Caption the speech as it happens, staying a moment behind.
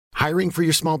Hiring for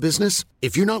your small business?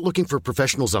 If you're not looking for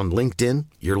professionals on LinkedIn,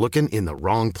 you're looking in the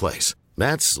wrong place.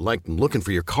 That's like looking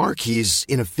for your car keys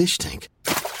in a fish tank.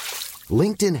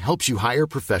 LinkedIn helps you hire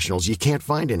professionals you can't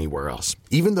find anywhere else,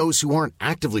 even those who aren't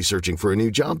actively searching for a new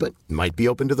job but might be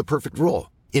open to the perfect role.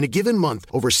 In a given month,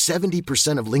 over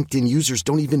 70% of LinkedIn users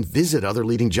don't even visit other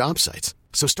leading job sites.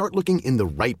 So start looking in the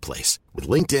right place. With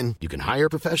LinkedIn, you can hire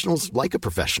professionals like a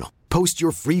professional. Post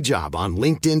your free job on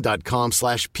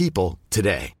linkedin.com/people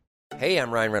today. Hey,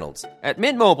 I'm Ryan Reynolds. At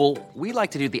Mint Mobile, we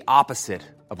like to do the opposite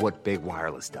of what Big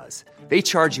Wireless does. They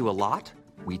charge you a lot,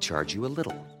 we charge you a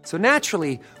little. So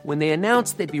naturally, when they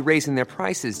announced they'd be raising their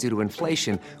prices due to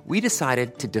inflation, we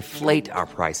decided to deflate our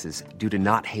prices due to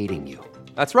not hating you.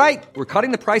 That's right. We're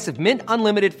cutting the price of Mint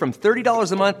Unlimited from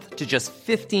 $30 a month to just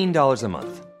 $15 a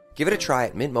month. Give it a try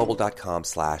at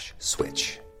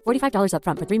mintmobile.com/switch. $45 up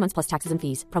front for 3 months plus taxes and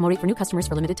fees. Promo rate for new customers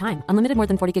for limited time. Unlimited more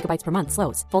than 40 gigabytes per month.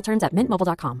 Slows full terms at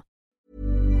mintmobile.com.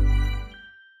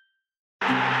 Who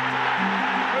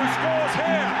scores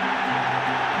here?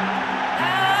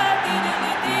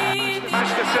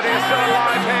 Manchester City is still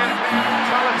alive here.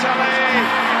 Balotelli,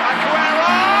 Aguero!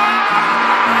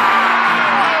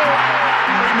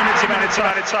 3 minutes of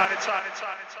added time.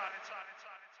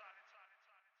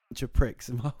 Bunch of pricks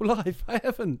in my whole life. I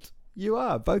haven't. You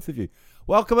are, both of you.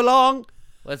 Welcome along.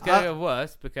 Well, it's going to get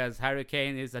worse because Harry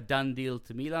Kane is a done deal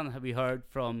to Milan. Have we heard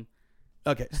from...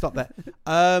 Okay, stop that.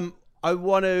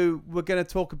 We're going to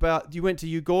talk about... You went to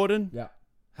U Gordon? Yeah.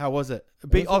 How was it?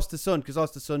 Beat Östersund, because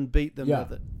Östersund beat them. Yeah.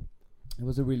 It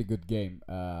was a really good game.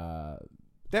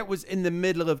 That was in the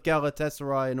middle of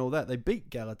Galatasaray and all that. They beat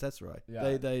Galatasaray.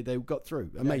 Yeah. They got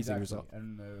through. Amazing result.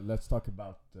 And let's talk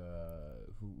about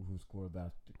who scored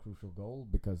that crucial goal,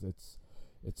 because it's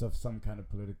of some kind of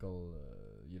political,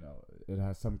 it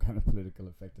has some kind of political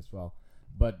effect as well.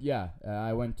 But yeah,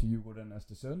 I went to Djurgården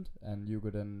Östersund, and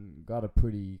Djurgården got a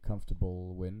pretty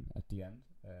comfortable win at the end,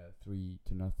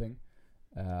 3-0.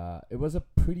 It was a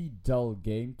pretty dull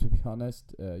game, to be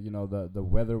honest. The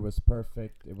weather was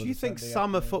perfect. Do you think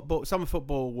summer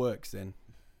football works then?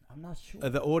 I'm not sure. Are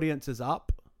the audiences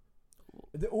up?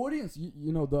 The audience,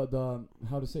 the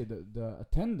how to say, the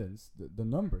attendance, the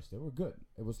numbers, they were good.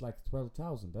 It was like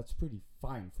 12,000. That's pretty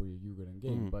fine for a Djurgården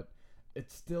game, but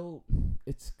it's still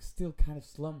kind of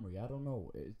slumbery. I don't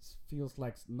know. It feels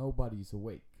like nobody's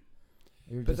awake.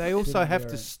 But they also have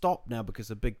to stop now because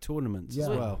of big tournaments as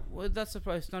well. Well, that's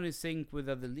surprised it's not in sync with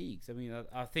other leagues. I mean,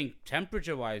 I think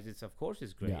temperature-wise, it's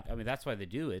great. Yeah. I mean, that's why they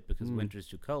do it, because winter is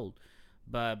too cold.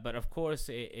 But of course,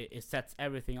 it sets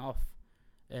everything off.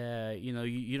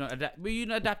 You don't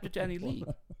adapt it to any league.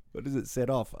 What does it set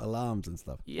off? Alarms and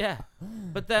stuff. Yeah,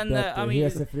 but then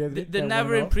they're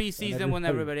never in pre-season when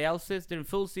everybody else is. They're in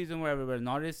full season where everybody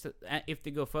not is. If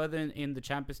they go further in the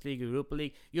Champions League or Europa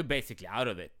League, you're basically out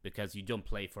of it because you don't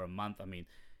play for a month. I mean,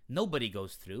 nobody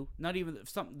goes through. Not even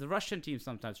the Russian teams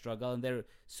sometimes struggle, and they're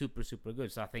super, super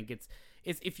good. So I think it's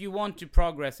if you want to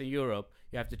progress in Europe,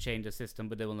 you have to change the system,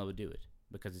 but they will never do it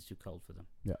because it's too cold for them.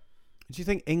 Yeah. Do you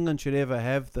think England should ever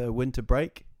have the winter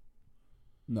break?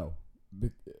 No.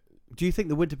 Do you think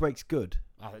the winter break's good?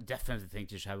 I definitely think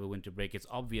they should have a winter break. It's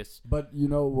obvious. But you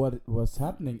know what was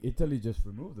happening? Italy just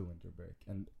removed the winter break,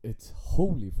 and it's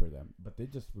holy for them. But they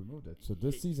just removed it. So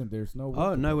this season there's no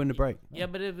winter break. Yeah,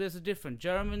 but there's a difference.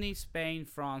 Germany, Spain,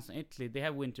 France, and Italy, they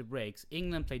have winter breaks.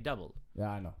 England play double.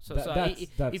 Yeah, I know. So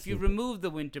if you remove the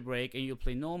winter break and you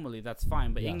play normally, that's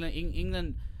fine. But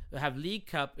England have League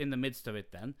Cup in the midst of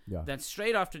it then. Yeah. Then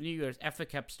straight after New Year's, FA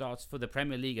Cup starts for the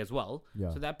Premier League as well.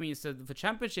 Yeah. So that means that for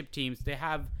championship teams, they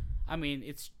have,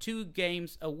 it's 2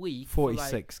 games a week.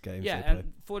 46 games. Yeah, and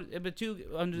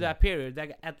under that period, they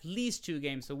get at least 2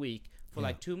 games a week for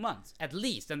 2 months. At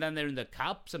least. And then they're in the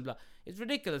cups and blah. It's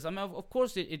ridiculous. I mean, of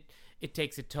course it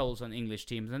takes its tolls on English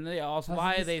teams. And they ask,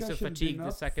 why are they so fatigued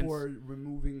the second... for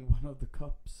removing one of the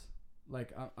cups?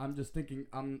 Like, I'm just thinking,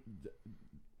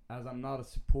 as I'm not a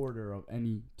supporter of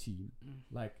any team,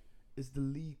 is the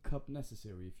League Cup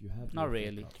necessary if you have... Not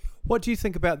really. What do you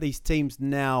think about these teams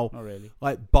now? Not really.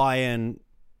 Like Bayern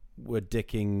were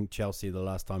dicking Chelsea the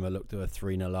last time I looked. They were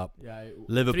 3-0 up. Yeah.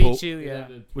 Liverpool 3-2, yeah.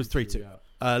 Was 3-2.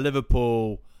 Yeah.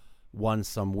 Liverpool won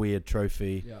some weird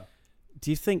trophy. Yeah.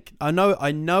 Do you think... I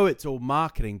know it's all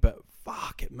marketing, but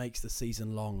fuck, it makes the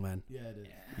season long, man. Yeah, it is.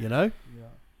 You know?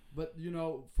 Yeah. But,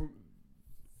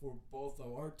 for both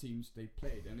of our teams, they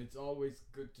played, and it's always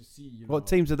good to see. What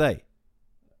teams are they?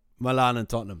 Milan and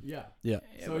Tottenham. Yeah.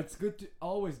 So it's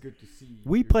always good to see.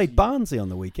 We played Barnsley on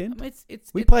the weekend. We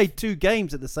We played 2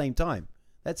 games at the same time.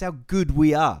 That's how good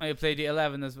we are. You played the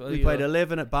 11 as well. We played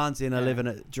 11 at Barnsley and 11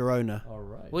 at Girona. All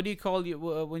right. What do you call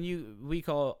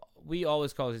we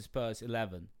always call his Spurs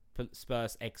 11.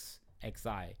 Spurs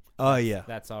XI. Oh yeah,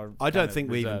 that's our. I don't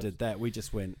think we even did that. We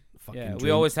just went fucking. Yeah, dream, we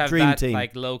always have dream that team.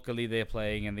 like locally they're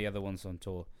playing and the other one's on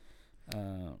tour.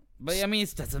 But I mean,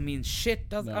 it doesn't mean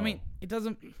shit. No. I mean, it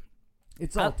doesn't.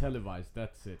 It's all televised.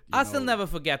 That's it. I'll still never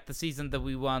forget the season that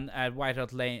we won at White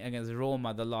Hart Lane against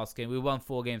Roma. The last game, we won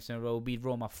 4 games in a row. We beat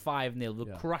Roma 5-0. We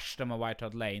crushed them at White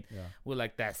Hart Lane. Yeah. We're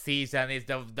like, that season is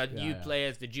the new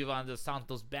players, the Giovanni Dos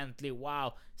Santos, Bentley.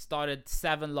 Wow, started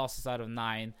 7 losses out of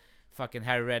 9. Fucking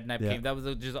Harry Redknapp came. That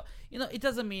was just, it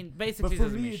doesn't mean basically. But for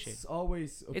doesn't me, mean it's shit.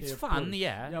 always okay, it's fun, course.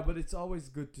 yeah. But it's always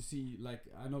good to see. Like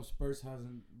I know Spurs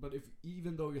hasn't, but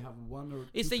even though you have one or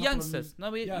it's two the youngsters.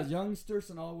 Youngsters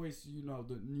and always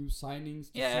the new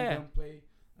signings to see them play.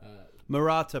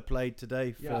 Morata played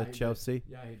today for Chelsea. Did.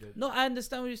 Yeah, he did. No, I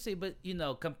understand what you say, but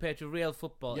compared to real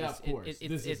football, of course.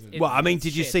 Well, I mean,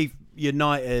 did you see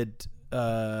United?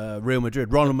 Real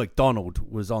Madrid. Ronald McDonald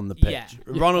was on the pitch. Yeah.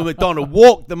 Ronald McDonald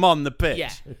walked them on the pitch.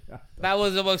 Yeah, that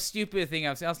was the most stupid thing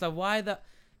I've seen. I was like, why the?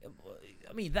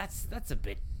 I mean, that's a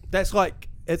bit.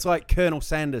 It's like Colonel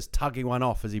Sanders tugging one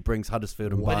off as he brings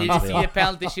Huddersfield and Barnsley. But did you see the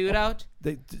penalty shootout?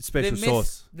 The special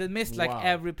sauce. They missed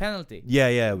every penalty. Yeah,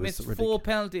 it was missed ridiculous. 4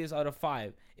 penalties out of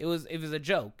 5. It was a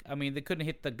joke. I mean, they couldn't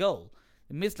hit the goal.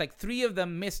 They missed 3 of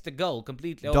them missed the goal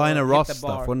completely. Diana Ross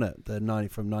stuff, wasn't it? The 90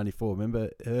 from '94. Remember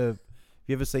her? Have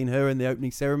you ever seen her in the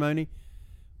opening ceremony?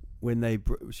 When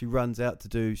she runs out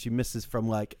she misses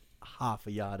from half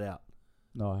a yard out.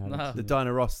 No, I haven't. No. The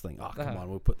Diana Ross thing. Oh, come on,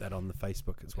 we'll put that on the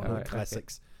Facebook. It's one of the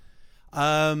classics.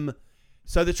 Okay.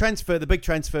 So the big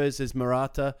transfers is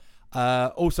Morata.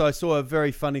 Also, I saw a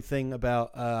very funny thing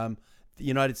about the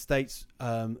United States.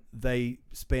 They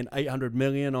spend $800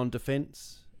 million on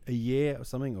defense a year or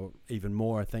something, or even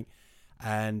more, I think.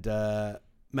 And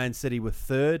Man City were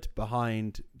third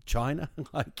behind China,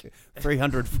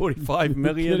 $345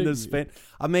 million is spent.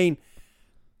 I mean,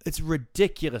 it's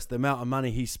ridiculous the amount of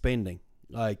money he's spending.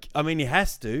 He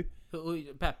has to.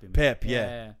 Pep,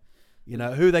 yeah.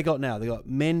 Who they got now? They got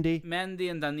Mendy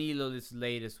and Danilo, this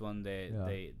latest one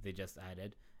they just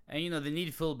added. And they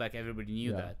need fullback. Everybody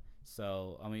knew that.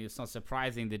 So I mean, it's not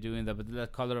surprising they're doing that. But they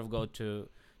let Kolarov go to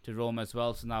Roma as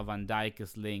well. So now Van Dijk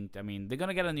is linked. I mean, they're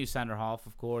gonna get a new center half,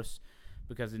 of course,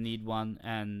 because they need one.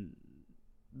 And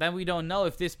then we don't know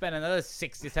if they spend another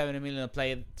 60-70 million on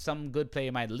play. Some good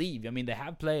player might leave. I mean, they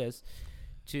have players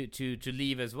to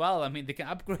leave as well. I mean, they can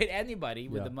upgrade anybody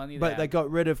with the money. But they got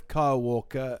rid of Kyle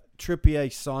Walker. Trippier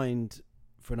signed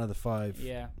for another 5.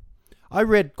 Yeah. I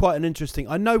read quite an interesting.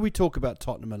 I know we talk about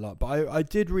Tottenham a lot, but I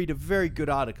did read a very good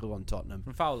article on Tottenham.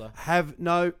 From Fowler.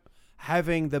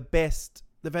 Having the best.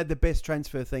 They've had the best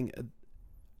transfer thing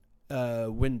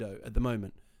window at the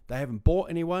moment. They haven't bought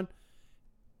anyone.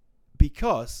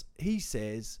 Because he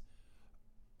says,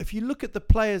 if you look at the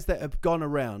players that have gone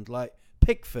around, like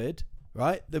Pickford,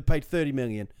 right? They've paid 30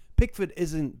 million. Pickford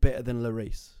isn't better than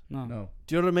Lloris. No.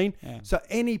 Do you know what I mean? Yeah. So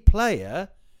any player,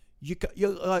 you're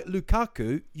like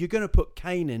Lukaku, you're going to put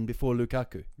Kane in before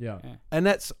Lukaku. Yeah. And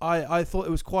that's, I thought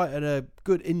it was quite a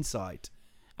good insight.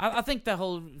 I think the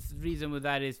whole reason with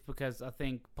that is because I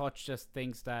think Poch just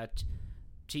thinks that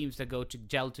teams that go to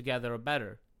gel together are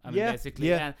better. I mean,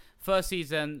 basically, and first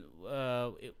season,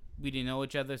 we didn't know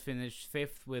each other, finished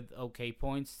 5th with okay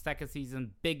points. Second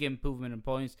season, big improvement in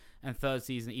points. And third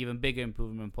season, even bigger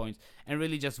improvement in points. And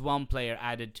really just one player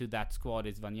added to that squad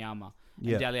is Wanyama.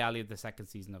 And Dele Alli the second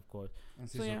season, of course. And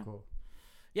Sissoko.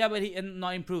 Yeah, but he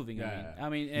not improving.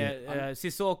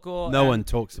 Sissoko. No one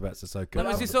talks about Sissoko.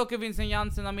 No, Sissoko, Vincent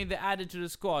Janssen. I mean, they added to the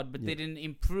squad, but they didn't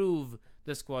improve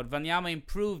the squad. Wanyama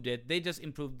improved it. They just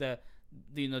improved the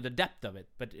depth of it.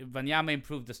 But Wanyama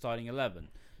improved the starting 11.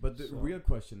 But the real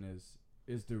question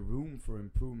is there room for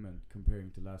improvement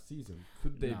comparing to last season?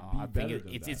 Could they be better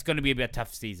than that? It's going to be a bit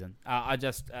tough season.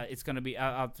 It's going to be.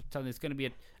 I'll tell you, it's going to be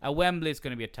a Wembley. It's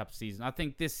going to be a tough season. I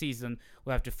think this season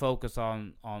we have to focus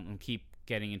on keep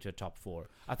getting into a top 4.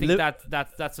 I think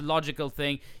that's a logical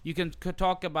thing. You can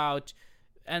talk about,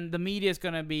 and the media is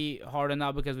going to be harder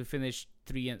now because we finished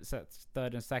 3rd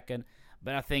and 2nd.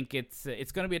 But I think it's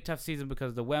going to be a tough season because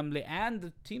of the Wembley and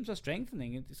the teams are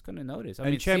strengthening. It's going to notice. I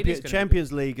mean,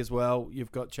 Champions League as well.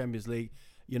 You've got Champions League.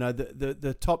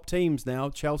 The top teams now,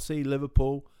 Chelsea,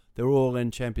 Liverpool, they're all in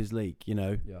Champions League.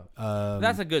 Yeah.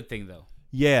 That's a good thing though.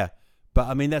 Yeah, but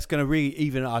I mean that's going to really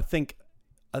even. I think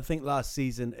last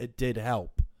season it did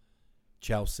help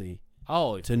Chelsea.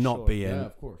 To not be in. Yeah,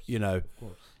 of course. Of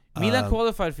course. Milan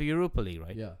qualified for Europa League,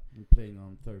 right? Yeah, we're playing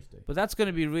on Thursday. But that's going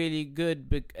to be really good.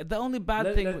 The only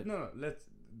bad thing...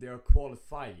 they are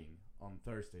qualifying on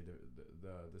Thursday,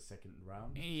 the second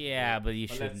round. Yeah, but you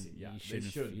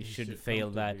shouldn't fail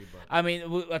that. I mean,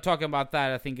 we're talking about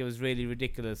that. I think it was really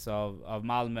ridiculous of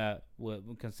Malmö,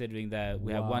 considering that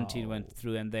we have one team went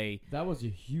through and that was a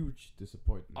huge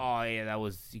disappointment. Oh yeah, that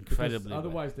was incredibly. Because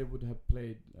otherwise, they would have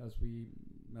played, as we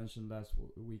mentioned last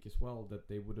week as well, that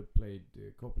they would have played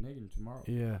Copenhagen tomorrow.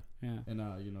 Yeah. In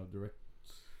a direct.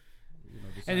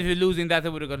 And if you're losing that, they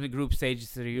would have gotten the group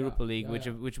stages to the Europa League, which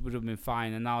would have been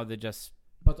fine. And now they're just.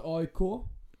 But AIK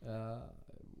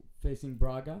facing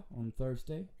Braga on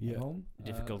Thursday at home.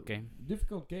 Difficult game.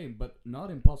 Difficult game, but not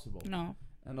impossible. No.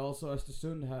 And also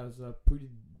Östersund has a pretty.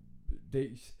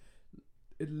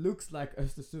 It looks like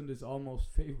Östersund is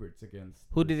almost favorites against.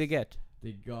 Who did they get?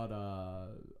 They got a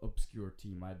obscure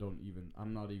team.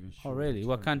 I'm not even sure. Oh really?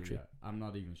 What country? I'm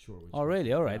not even sure. Which oh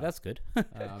really? All right, that's good.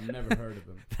 I've never heard of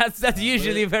them. That's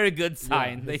usually a very good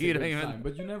sign. That you don't even. Sign,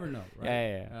 but you never know, right?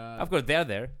 Yeah. Of course, they're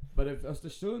there. But if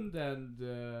Östersund and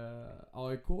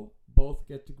AIK both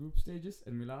get to group stages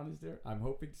and Milan is there, I'm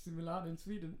hoping to see Milan in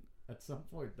Sweden at some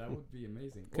point. That would be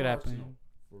amazing. Could happen.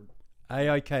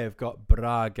 AIK have got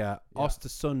Braga. Yeah.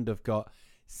 Östersund have got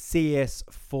CS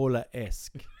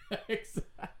Fola-esque.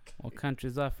 Exactly. What country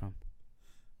is that from?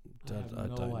 I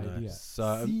have no idea.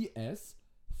 So, CS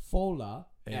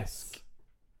Fola-esque.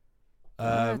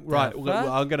 Right,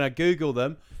 I'm going to Google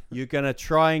them. You're going to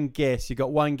try and guess. You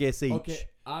got one guess each. Okay,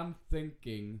 I'm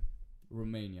thinking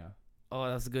Romania. Oh,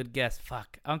 that's a good guess.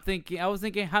 Fuck. I was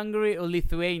thinking Hungary or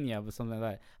Lithuania or something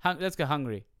like that. Let's go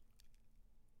Hungary.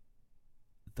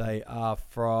 They are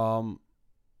from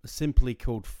simply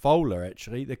called Fola,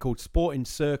 actually. They're called Sporting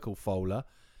Circle Fola.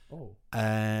 Oh.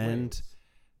 And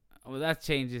well, that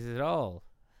changes it all.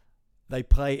 They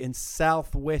play in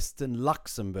southwestern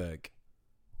Luxembourg.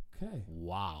 Okay.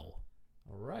 Wow.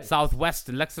 All right.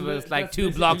 Southwestern Luxembourg is like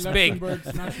 2 blocks big.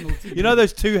 You know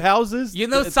those two houses? You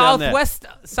know,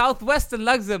 southwestern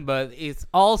Luxembourg is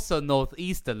also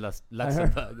northeastern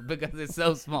Luxembourg because it's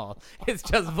so small. It's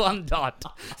just one dot.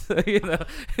 So,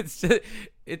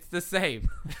 it's the same.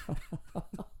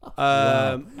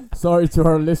 Sorry to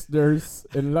our listeners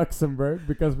in Luxembourg,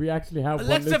 because we actually have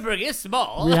Luxembourg is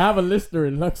small. We have a listener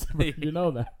in Luxembourg. You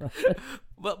know that, right?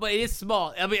 But it is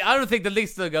small. I mean, I don't think the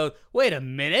listener goes, wait a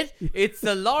minute, it's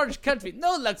a large country.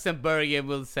 No Luxembourgian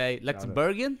will say,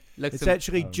 Luxembourgian? It's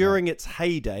actually during its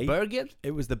heyday. Bergen?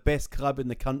 It was the best club in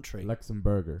the country.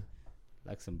 Luxemburger.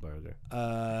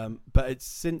 But it's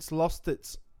since lost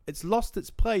its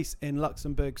place in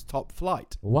Luxembourg's top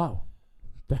flight. Wow.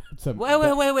 Wait.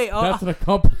 That's an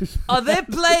accomplishment. Are they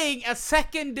playing a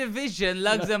second division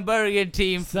Luxembourgian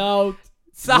team?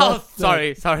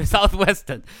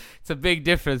 Southwestern. It's a big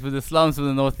difference with the slums of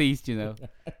the northeast,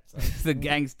 the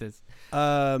gangsters.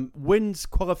 Wins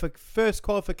first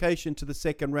qualification to the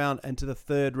second round and to the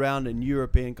third round in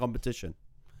European competition.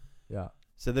 Yeah.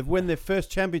 So they've won their first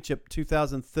championship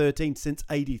 2013 since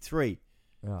 83.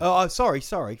 Yeah. Oh, sorry.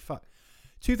 Fuck.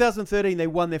 2013, they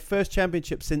won their first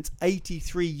championship since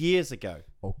 83 years ago.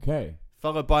 Okay.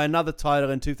 Followed by another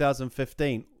title in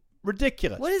 2015.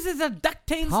 Ridiculous. What is this, a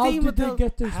DuckTales How team? did they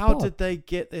get their spot? How did they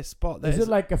get their spot? Is it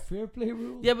like a fair play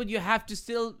rule? Yeah, but you have to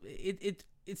still... It's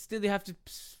still you have to...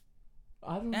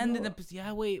 I don't know.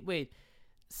 Wait.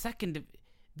 Second...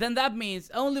 Then that means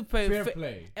only fair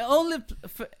play. Only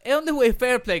way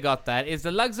fair play got that is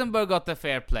the Luxembourg got the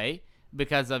fair play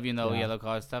because of yellow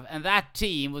card stuff, and that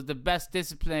team was the best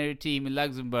disciplinary team in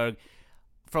Luxembourg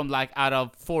from out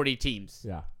of 40 teams.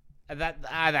 Yeah,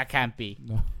 that can't be.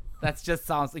 No. That just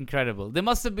sounds incredible. They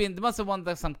must have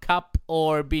won some cup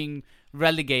or being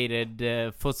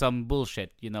relegated for some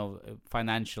bullshit,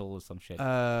 financial or some shit.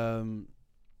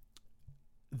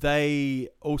 They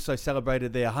also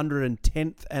celebrated their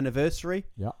 110th anniversary.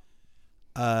 Yeah.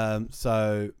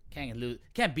 So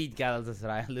can't beat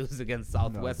Galatasaray and lose against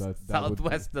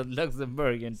Southwestern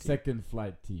Luxembourgian team. Second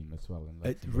flight team as well.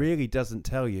 It really doesn't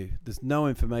tell you. There's no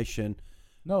information.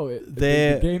 No,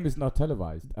 the game is not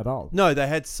televised at all. No, they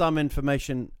had some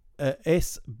information.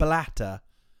 S. Blatter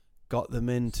got them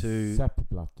into... Sepp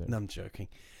Blatter. No, I'm joking.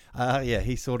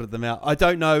 He sorted them out. I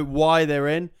don't know why they're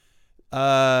in.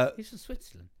 He's from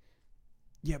Switzerland.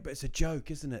 Yeah, but it's a joke,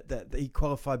 isn't it? That he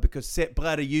qualified because Sepp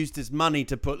Blatter used his money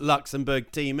to put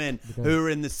Luxembourg team in, who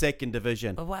are in the second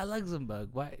division. But why Luxembourg?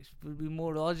 Why it would be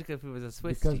more logical if it was a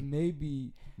Swiss because team.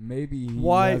 maybe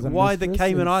why the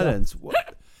Cayman Islands?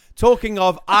 Talking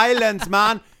of islands,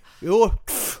 man. Jamaica.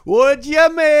 What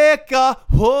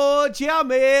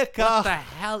the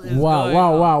hell is going on?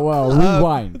 Wow.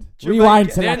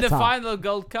 Rewind. They're in the final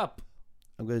Gold Cup.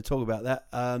 I'm going to talk about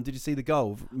that. Did you see the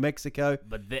goal? Mexico.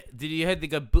 But did you hear they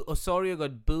got Osorio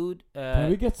got booed?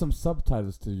 Can we get some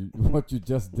subtitles to what you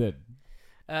just did?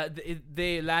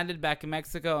 They landed back in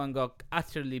Mexico and got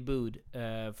utterly booed.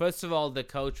 First of all, the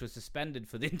coach was suspended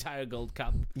for the entire Gold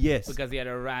Cup. Yes. Because he had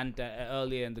a rant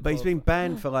earlier in the But he's been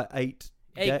banned for like eight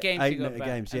games. He got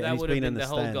games, and yeah. that would have been in the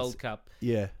whole stands. Gold Cup.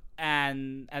 Yeah.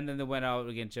 And then they went out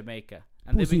against Jamaica.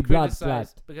 And they've Pussy been blood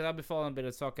criticized splat. because I've been following a bit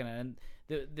of soccer and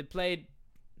they played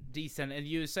decent. And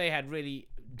USA had really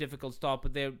difficult start,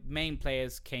 but their main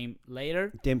players came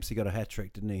later. Dempsey got a hat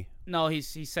trick, didn't he? No, he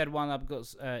set one up.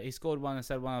 He scored one and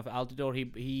set one off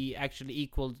Altidore. He actually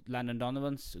equaled Landon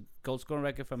Donovan's goal scoring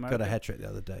record for America. Got a hat trick the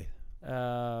other day.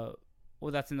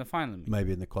 Well, that's in the final.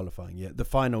 Maybe in the qualifying. Yeah, the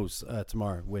finals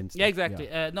tomorrow, Wednesday. Yeah, exactly.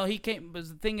 Yeah. No, he came. But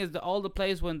the thing is that all the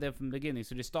players went there from the beginning.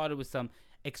 So they started with some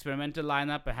experimental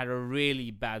lineup and had a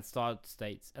really bad start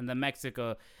states. And then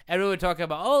Mexico, everyone talking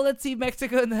about, oh, let's see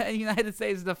Mexico and the United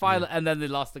States in the final. Yeah. And then they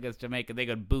lost against Jamaica. They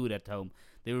got booed at home.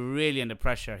 They were really under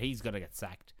pressure. He's going to get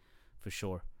sacked for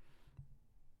sure.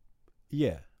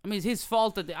 Yeah. I mean, it's his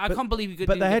fault that I can't believe he could.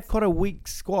 But they had quite a weak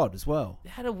squad as well. They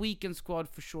had a weakened squad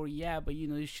for sure, yeah. But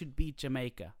you should beat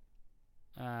Jamaica,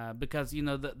 because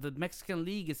the Mexican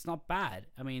league is not bad.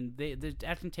 I mean, they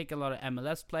actually take a lot of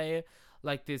MLS player,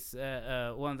 like this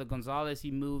one of the Gonzalez. He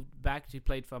moved back. He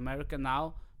played for America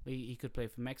now. He could play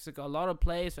for Mexico. A lot of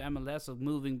players for MLS are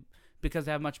moving because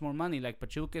they have much more money. Like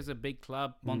Pachuca is a big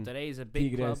club. Monterrey is a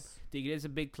big club. Tigres is a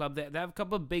big club. They have a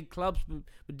couple of big clubs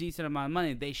with decent amount of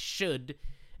money. They should.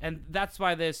 And that's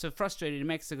why they're so frustrated in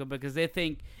Mexico, because they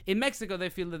think in Mexico they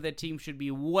feel that their team should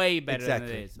be way better than it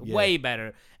is, way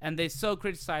better, and they're so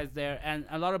criticized there. And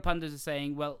a lot of pundits are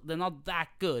saying, well, they're not that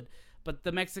good, but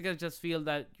the Mexicans just feel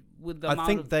that with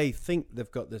the they think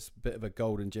they've got this bit of a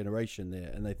golden generation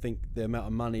there, and they think the amount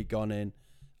of money gone in,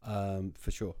 for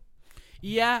sure.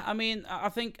 Yeah, I mean, I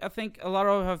think a lot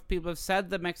of people have said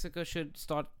that Mexico should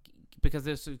start because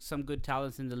there's some good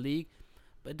talents in the league.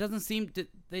 But it doesn't seem that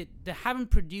they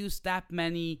haven't produced that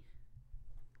many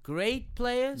great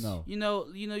players. No.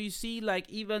 You see like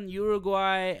even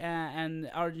Uruguay and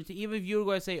Argentina. Even if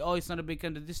Uruguay say, "Oh, it's not a big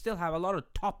country," they still have a lot of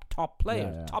top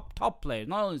players. Yeah. Top players.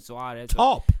 Not only Suarez,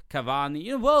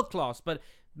 Cavani, world class. But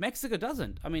Mexico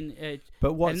doesn't. I mean,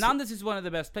 Hernandez is one of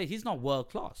the best players. He's not world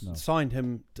class. No. Signed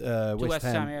him to West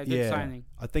Ham. Yeah, good signing.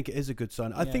 I think it is a good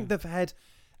signing. I think they've had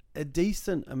a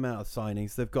decent amount of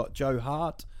signings. They've got Joe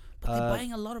Hart. But they're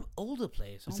buying a lot of older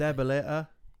players. Zabaleta.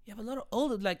 You have a lot of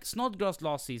older, like Snodgrass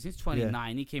last season. He's 29.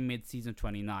 Yeah. He came mid-season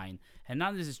 29.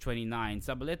 Hernandez is 29.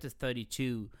 Zabaleta is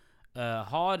 32.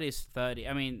 Hart is 30.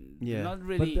 I mean, not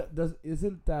really. But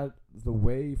isn't that the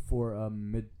way for a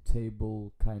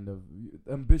mid-table kind of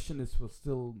ambition? Is for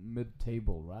still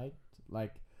mid-table, right?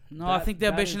 Like. No, I think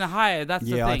their ambition is higher. That's the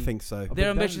thing. Yeah, I think so.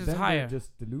 Their ambition is higher. They're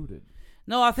just diluted.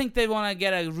 No, I think they want to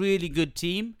get a really good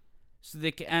team. So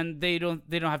they don't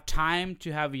have time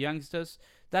to have youngsters.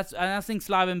 And I think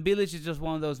Slaven Bilic is just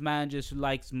one of those managers who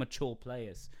likes mature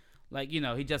players. Like,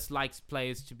 he just likes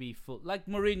players to be full, like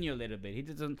Mourinho a little bit. He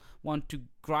doesn't want to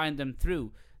grind them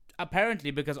through.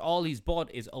 Apparently, because all he's bought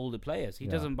is older players. He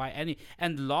doesn't buy any.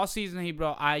 And last season he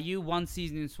brought Ayew. One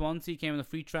season in Swansea, came on a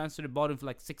free transfer. They bought him for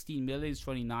like 16 million. He's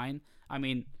 29. I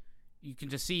mean, you can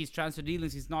just see his transfer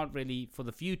dealings. It's not really for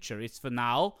the future. It's for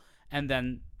now. And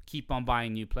then keep on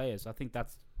buying new players. I think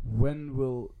that's... When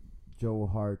will Joe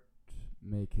Hart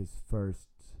make his first,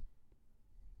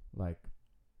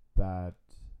 bad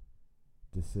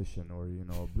decision or,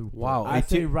 blue? Wow. I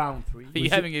say round 3. Are you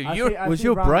having a... Was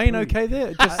your brain okay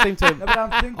there? It just seemed to... No, but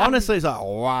I'm thinking, honestly, it's like...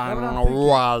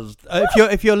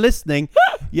 if you're listening,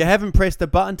 you haven't pressed the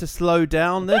button to slow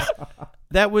down this.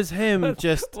 That was him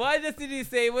just... Why did he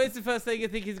say, what's the first thing you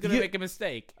think he's going to make a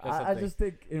mistake? I just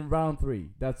think in round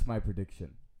 3, that's my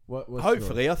prediction.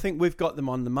 Hopefully, I think we've got them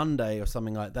on the Monday or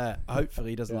something like that. Hopefully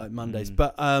he doesn't like Mondays.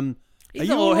 But he's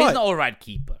an all right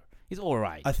keeper. He's all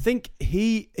right. I think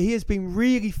he has been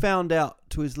really found out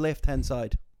to his left-hand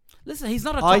side. Listen, he's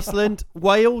not a Iceland,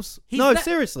 Wales.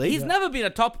 Seriously. He's never been a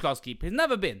top-class keeper. He's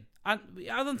never been. I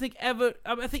don't think ever.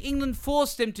 I think England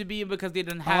forced him to be because they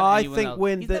didn't have anyone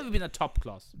else. He's never been a top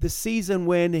class. The season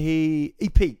when he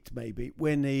peaked, maybe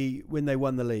when they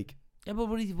won the league. Yeah, but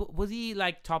was he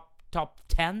like top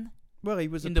 10? Well, he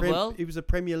was in the world. He was a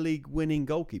Premier League winning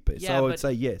goalkeeper, so I would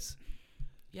say yes.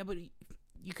 Yeah, but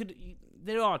you could.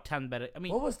 There are 10 better. I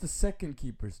mean, what was the second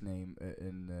keeper's name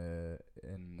in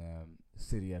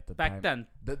City at the back time.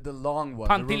 then. The long one.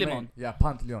 Pantilimon.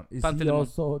 Pantilimon. Is he Pantilimon.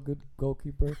 also a good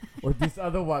goalkeeper? Or this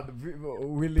other one,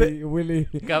 Willie?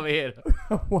 Come here.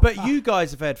 But you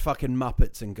guys have had fucking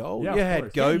Muppets in goal. Yeah, you of had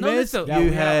course. Yeah, no, Gomez. listen. Yeah, you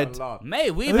we have had a lot.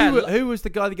 Mate, we've had... who was the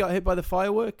guy that got hit by the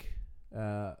firework?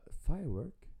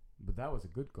 Firework? But that was a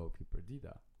good goalkeeper,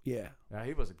 Dida. Yeah. Yeah,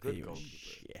 he was a good He was goalkeeper.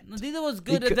 shit. No, Dida was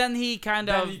good, He and then he kind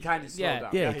of... slowed down.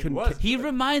 Yeah, he couldn't was He good.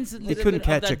 reminds a little couldn't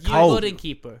bit catch of a that cold. Djurgården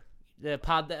keeper. The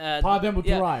Padembo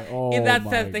Turay. Oh in that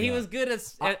my sense, that he God. was good at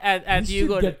We should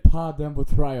Djurgården. get Padembo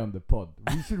Turay on the pod.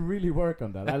 We should really work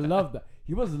on that. I love that.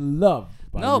 He was loved.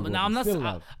 By No, but Djurgården. now I'm not. Still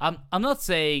loved.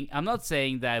 I'm not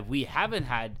saying that we haven't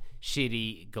had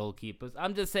shitty goalkeepers.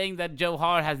 I'm just saying that Joe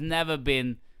Hart has never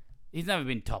been. He's never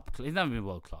been top. He's never been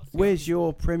world class. Where's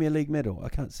your Premier League medal? I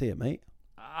can't see it, mate.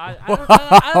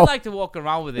 I don't like to walk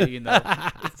around with it.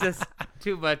 It's just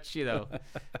too much.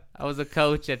 I was a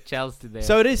coach at Chelsea there.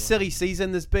 So it is silly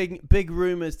season. There's big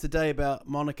rumours today about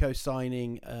Monaco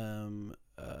signing.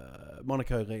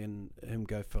 Monaco letting him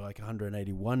go for like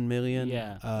 181 million.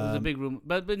 Yeah, it was a big rumor.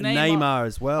 But Neymar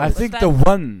as well. I think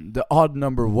the odd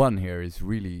number one here is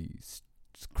really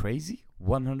crazy.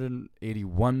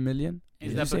 181 million.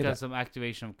 Is that because some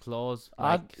activation clause?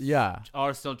 Yeah.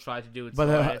 Arsenal tried to do it.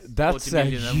 But that's 40 a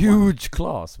million and huge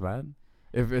clause, man.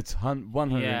 If it's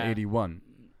 181.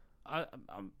 I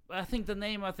think the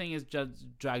Neymar thing is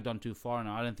just dragged on too far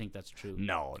now. I don't think that's true.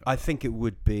 No. I think it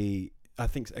would be. I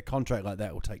think a contract like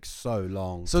that will take so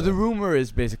long. So the rumor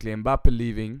is basically Mbappe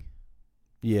leaving.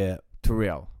 Yeah. To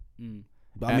Real.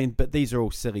 But but these are all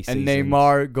silly seasons. And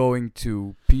Neymar going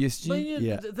to PSG. But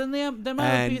Yeah. the Neymar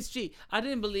And- PSG.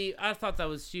 I thought that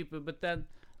was stupid, but then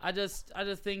I just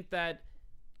think that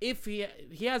if he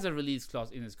has a release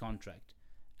clause in his contract,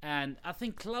 and I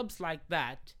think clubs like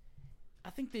that, I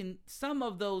think some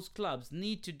of those clubs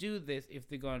need to do this if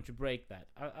they're going to break that.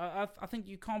 I think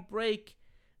you can't break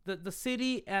the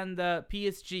City and the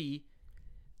PSG.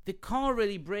 They can't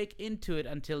really break into it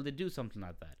until they do something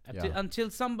like that. Until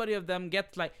somebody of them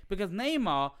gets because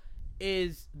Neymar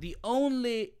is the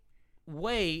only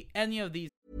way any of these.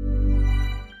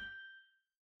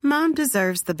 Mom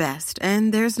deserves the best,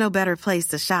 and there's no better place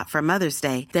to shop for Mother's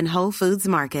Day than Whole Foods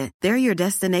Market. They're your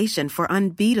destination for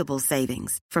unbeatable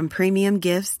savings, from premium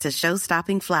gifts to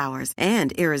show-stopping flowers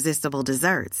and irresistible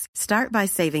desserts. Start by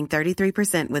saving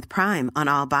 33% with Prime on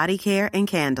all body care and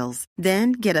candles.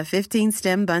 Then get a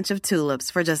 15-stem bunch of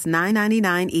tulips for just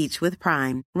 $9.99 each with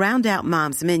Prime. Round out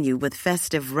Mom's menu with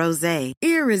festive rosé,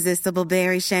 irresistible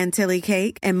berry chantilly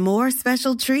cake, and more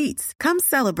special treats. Come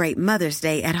celebrate Mother's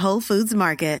Day at Whole Foods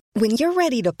Market. When you're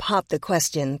ready to pop the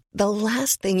question, the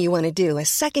last thing you want to do is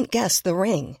second-guess the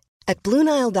ring. At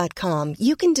BlueNile.com,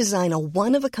 you can design a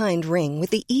one-of-a-kind ring with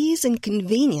the ease and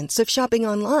convenience of shopping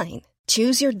online.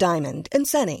 Choose your diamond and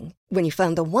setting. When you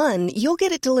find the one, you'll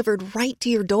get it delivered right to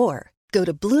your door. Go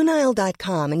to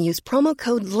BlueNile.com and use promo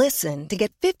code LISTEN to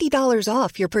get $50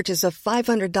 off your purchase of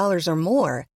 $500 or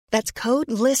more. That's code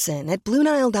LISTEN at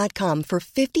BlueNile.com for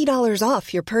 $50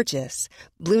 off your purchase.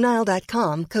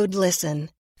 BlueNile.com, code LISTEN.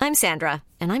 I'm Sandra,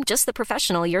 and I'm just the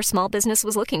professional your small business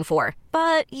was looking for.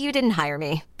 But you didn't hire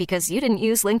me because you didn't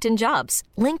use LinkedIn Jobs.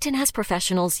 LinkedIn has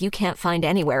professionals you can't find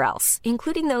anywhere else,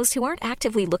 including those who aren't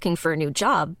actively looking for a new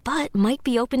job, but might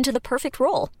be open to the perfect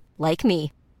role, like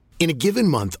me. In a given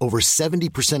month, over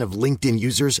 70% of LinkedIn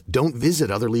users don't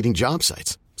visit other leading job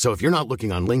sites. So if you're not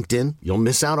looking on LinkedIn, you'll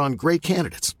miss out on great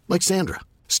candidates like Sandra.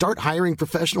 Start hiring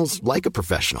professionals like a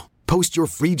professional. Post your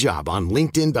free job on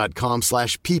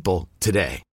linkedin.com/people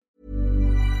today.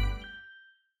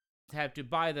 Have to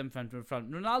buy them from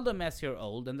Ronaldo, Messi are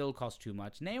old and they'll cost too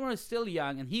much. Neymar is still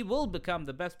young and he will become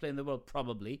the best player in the world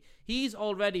probably. He's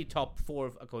already top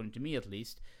 4 according to me at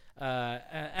least.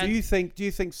 Do you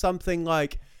think something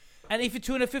like? And if you're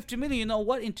 250 million, you know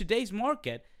what? In today's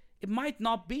market, it might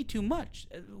not be too much.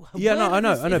 Yeah, no, I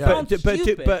know.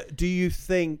 But do you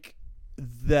think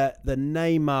that the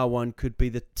Neymar one could be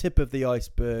the tip of the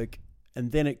iceberg,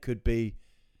 and then it could be,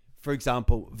 for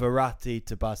example, Verratti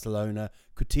to Barcelona,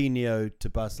 Coutinho to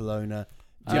Barcelona?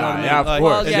 Do you know what I mean? Of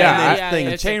course.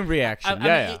 A chain reaction.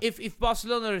 I mean, if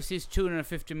Barcelona receives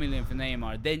 250 million for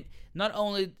Neymar, then not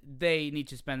only they need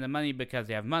to spend the money because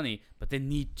they have money, but they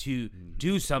need to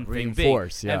do something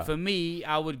Reinforce, big. yeah. And for me,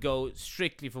 I would go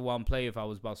strictly for one player. If I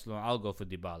was Barcelona, I'll go for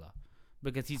Dybala.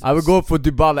 Because I would go for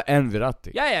Dybala and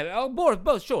Verratti. Yeah,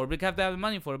 both, sure, because they have the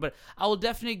money for it. But I will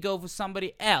definitely go for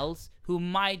somebody else who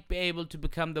might be able to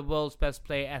become the world's best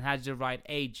player and has the right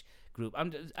age group.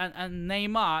 And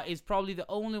Neymar is probably the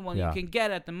only one you can get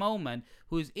at the moment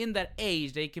who is in that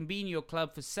age that can be in your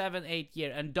club for 7-8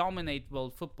 years and dominate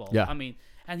world football. Yeah. I mean,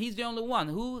 and he's the only one.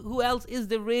 Who else is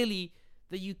there really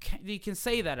that you can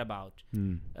say that about at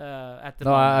the moment.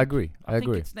 No, I agree. I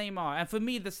think it's Neymar. And for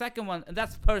me, the second one, and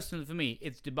that's personal for me,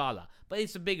 it's Dybala. But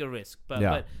it's a bigger risk.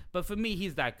 But for me,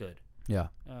 he's that good. Yeah.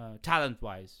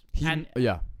 Talent-wise.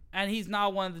 And he's now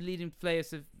one of the leading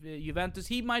players of Juventus.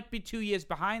 He might be 2 years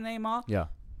behind Neymar. Yeah.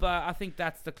 But I think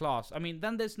that's the class. I mean,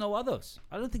 then there's no others.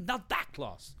 I don't think not that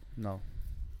class. No.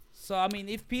 So, I mean,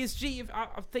 if PSG,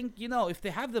 I think, if they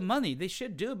have the money, they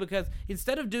should do it, because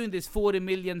instead of doing this 40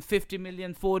 million, 50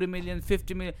 million, 40 million,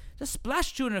 50 million, just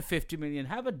splash 250 million.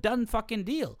 Have a done fucking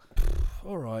deal.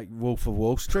 All right, Wolf of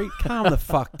Wall Street, calm the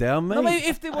fuck down, mate. No, maybe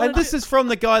if they and this is from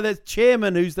the guy that's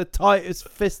chairman, who's the tightest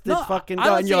fisted fucking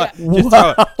guy. And you're like,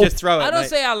 just throw it. I don't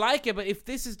say I like it, but if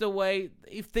this is the way,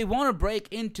 if they want to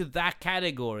break into that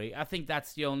category, I think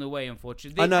that's the only way.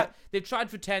 Unfortunately, they've tried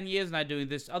for 10 years now doing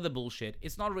this other bullshit.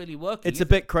 It's not really working. It's a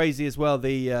bit crazy as well.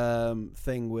 The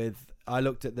thing with. I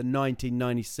looked at the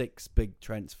 1996 big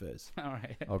transfers. All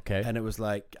right. Okay. And it was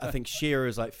like, I think Shearer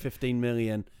was like 15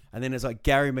 million. And then it's like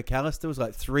Gary McAllister was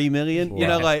like 3 million. You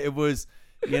know, like it was,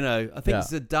 I think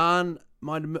Zidane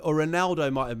or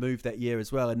Ronaldo might have moved that year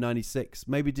as well in 96.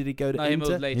 Maybe did he go to Inter? He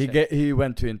moved later. He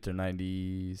went to Inter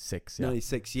 96. Yeah.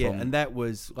 96, yeah. And that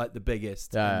was like the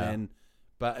biggest. And then,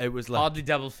 but it was like. Hardly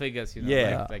double figures,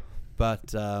 Yeah.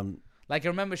 But. Like, I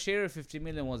remember Shearer 50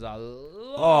 million was a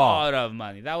lot of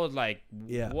money. That was like,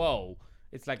 whoa.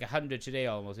 It's like 100 today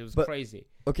almost. It was crazy.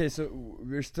 Okay, so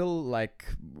we're still like,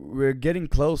 we're getting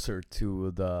closer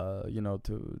to the,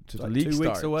 to the league 2 weeks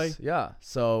starts. away. Yeah.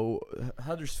 So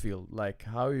Huddersfield, like,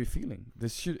 how are you feeling?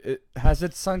 Has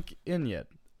it sunk in yet?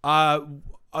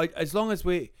 As long as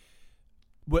we're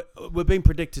being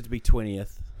predicted to be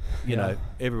 20th, you know,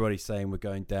 everybody's saying we're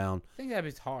going down. I think that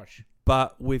is harsh.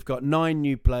 But we've got 9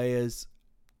 new players.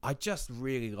 I just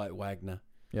really like Wagner.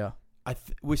 Yeah.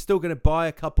 We're still going to buy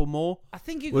a couple more. I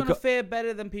think you're going to fare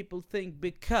better than people think,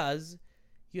 because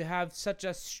you have such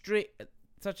a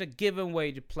given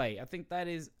way to play. I think that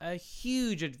is a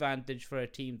huge advantage for a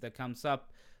team that comes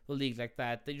up a league like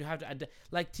that. That you have to,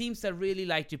 like teams that really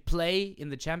like to play in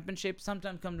the Championship,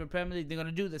 sometimes come to the Premier League, they're going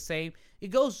to do the same.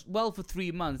 It goes well for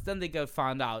 3 months, then they get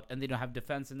found out and they don't have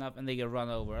defense enough and they get run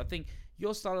over. I think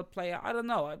your style of player, I don't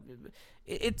know.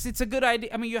 It's a good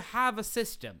idea. I mean, you have a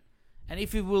system, and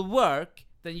if it will work,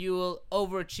 then you will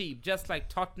overachieve, just like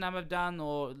Tottenham have done.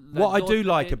 Or like what I do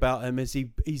like about him is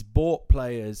he's bought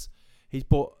players. We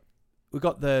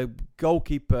got the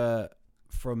goalkeeper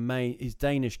from Maine, he's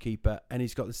Danish keeper, and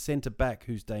he's got the centre back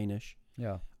who's Danish.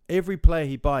 Yeah. Every player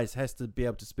he buys has to be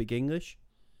able to speak English,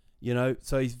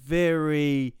 so he's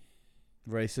very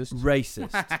racist.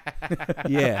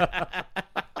 Yeah.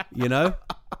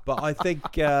 But I think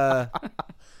he's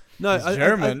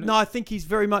German. I think he's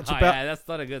very much about. Yeah, that's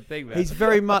not a good thing, man. He's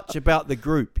very much about the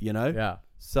group, Yeah.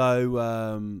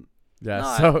 So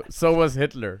so was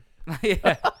Hitler.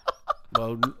 Yeah.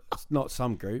 Well, not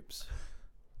some groups.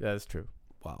 Yeah, that's true.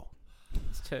 Wow.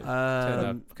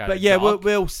 But yeah,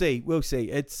 we'll see. We'll see.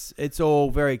 It's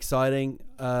all very exciting.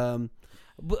 But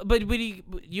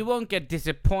you won't get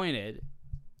disappointed.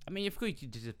 I mean, of course you're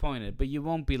disappointed, but you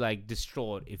won't be like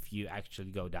distraught if you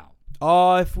actually go down.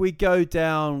 Oh, if we go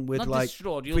down with Not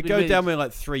distraught, if we go down with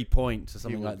like 3 points or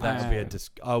something like that, it'll be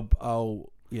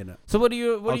I'll So what do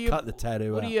you cut the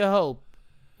tattoo. What out. do you hope?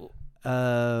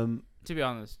 To be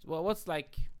honest, well, what's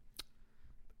like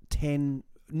 9?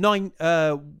 Not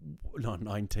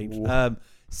 19th.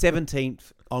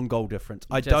 17th on goal difference.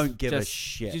 I don't give a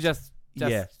shit. You just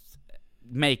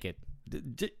make it.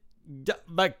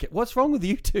 What's wrong with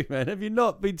you two, man? Have you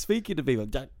not been speaking to people?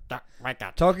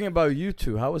 Talking about you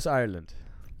two, how was Ireland?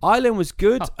 Ireland was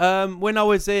good. When I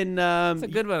was in, it's a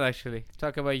good one actually.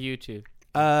 Talk about you two.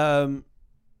 What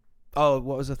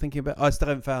was I thinking about? I still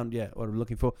haven't found what I'm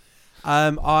looking for.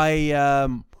 It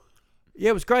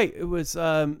was great. It was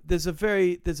there's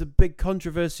a big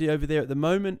controversy over there at the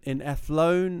moment in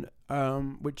Athlone,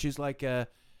 which is like underneath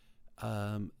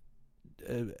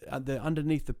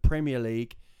the Premier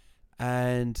League,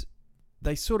 and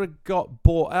they sort of got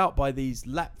bought out by these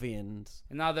Latvians.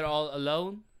 And now they're all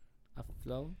alone?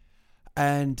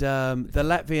 And the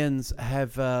Latvians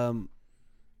have...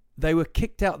 they were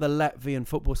kicked out of the Latvian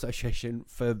Football Association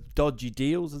for dodgy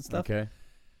deals and stuff. Okay.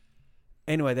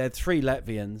 Anyway, they had 3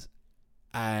 Latvians,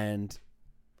 and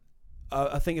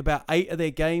I think about 8 of their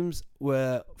games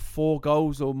were 4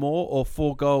 goals or more, or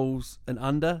 4 goals and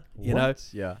under, you know?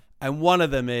 Yeah. And one of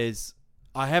them is,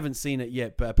 I haven't seen it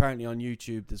yet, but apparently on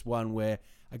YouTube there's one where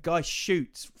a guy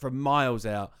shoots from miles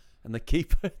out and the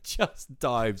keeper just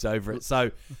dives over it.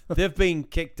 So they've been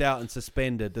kicked out and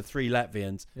suspended, the 3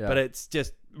 Latvians, but it's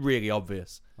just really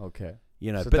obvious. Okay.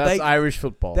 You know, So but that's they, Irish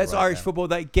football. That's right Irish there. football.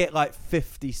 They get like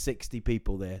 50, 60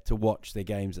 people there to watch their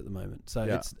games at the moment. So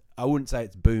Yeah. I wouldn't say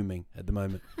it's booming at the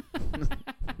moment.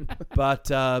 But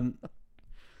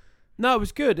no, it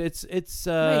was good. It's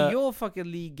Mate, your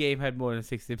fucking league game had more than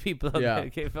 60 people on Yeah.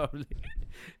 that game, probably.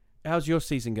 how's your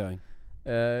season going?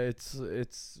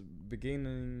 It's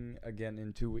beginning again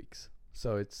in 2 weeks,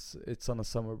 so it's on a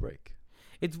summer break.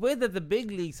 It's weird that the big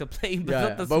leagues are playing, but Yeah,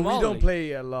 not the but small we don't league.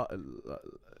 play a lot,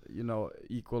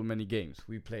 equal many games.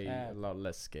 We play Yeah. a lot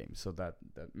less games, so that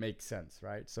makes sense,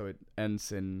 right? So it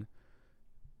ends in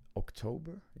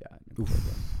October. Yeah, in October.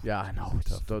 Yeah, I know.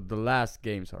 The last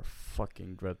games are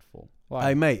fucking dreadful. Why?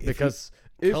 Hey, mate. Because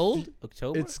if Cold?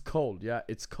 October? it's cold. Yeah,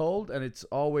 it's cold, and it's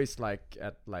always like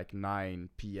at like 9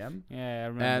 p.m. Yeah, I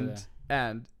remember that.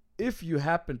 And if you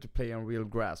happen to play on real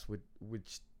grass,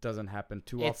 which doesn't happen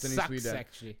too It often in sucks, Sweden,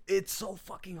 actually. it's so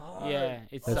fucking hard. Yeah,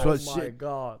 it's That's sucks. what Oh my shit-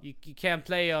 god. You can't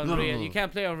play on real. You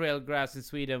can't play on real grass in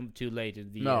Sweden too late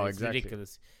in the year. No, It's exactly.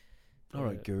 ridiculous. All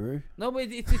right, Guru. No,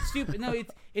 but it's stupid. No,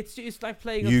 it's like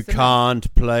playing. on You cement.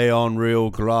 can't play on real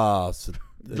glass.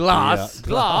 Glass.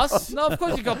 Glass? No, of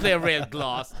course you can't play on real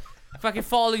glass. Fucking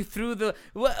falling through the.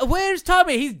 Where's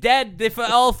Tommy? He's dead. They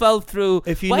all fell through.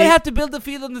 If you Why need- have to build the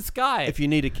field in the sky? If you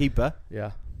need a keeper,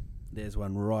 Yeah. there's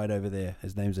one right over there.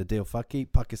 His name's Adil Faki,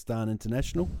 Pakistan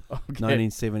international, Okay.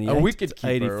 1978. A wicket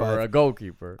keeper or a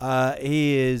goalkeeper.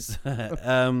 He is.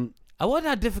 I wonder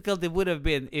how difficult it would have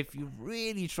been if you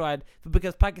really tried,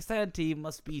 because Pakistan team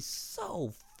must be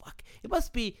so it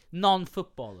must be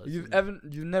non-footballers. You've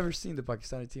never seen the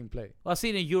Pakistani team play? Well, I've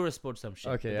seen a Eurosport some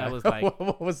shit. Okay, but yeah. that was like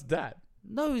what was that?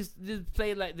 no, they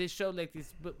played like they showed like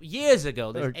this years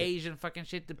ago. This Okay. Asian fucking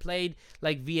shit. They played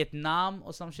like Vietnam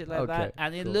or some shit like Okay, that,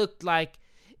 and it cool. looked like.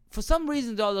 For some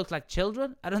reason, they all looked like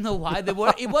children. I don't know why they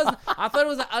were. It wasn't. I thought it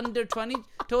was an under-20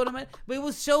 tournament, but it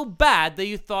was so bad that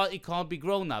you thought it can't be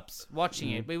grown-ups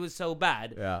watching it. But it was so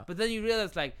bad. Yeah. But then you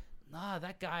realize, like, nah,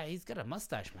 that guy, he's got a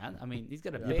mustache, man. I mean, he's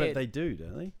got a Yeah, beard. but they do,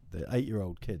 don't they? They're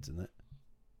 8-year-old kids, isn't it?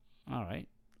 All right.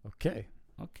 Okay.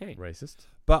 Okay. Racist.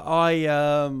 But I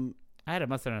had a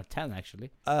mustache of 10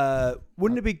 actually.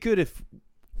 wouldn't it be good if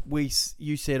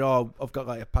you said, "Oh, I've got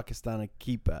like a Pakistani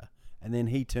keeper," and then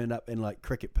he turned up in like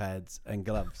cricket pads and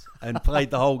gloves and played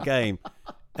the whole game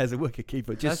as a wicket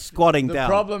keeper, just squatting The down.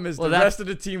 problem is Well, the that- rest of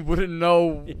the team wouldn't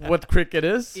know what cricket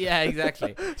is. Yeah,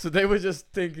 exactly. So they would just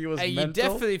think he was And you mental.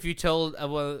 definitely, if you told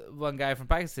one guy from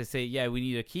Pakistan, say, yeah, we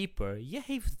need a keeper. Yeah,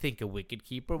 he would think a wicket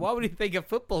keeper. Why would he think a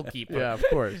football keeper? Yeah, of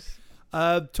course.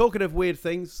 Talking of weird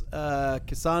things,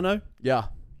 Cassano. Yeah.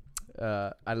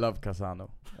 I love Cassano.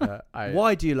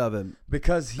 Why do you love him?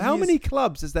 Because How many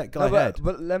clubs has that guy had?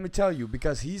 But let me tell you,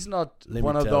 because he's not Let me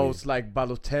one of tell those like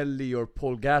Balotelli or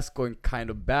Paul Gascoigne kind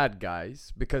of bad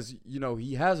guys. Because,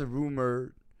 he has a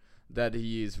rumor that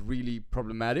he is really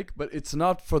problematic, but it's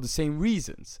not for the same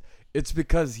reasons. It's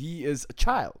because he is a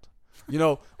child.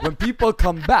 When people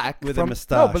come back With a from,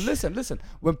 moustache. No, but listen.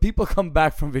 When people come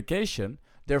back from vacation,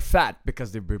 they're fat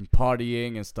because they've been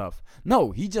partying and stuff.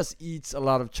 No, he just eats a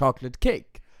lot of chocolate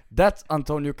cake. That's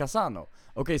Antonio Cassano.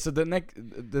 Okay, so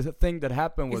the thing that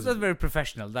happened was He's not very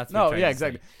professional. That's what no, I'm trying yeah, to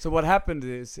exactly. say. So what happened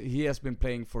is he has been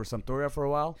playing for Sampdoria for a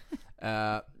while.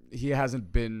 He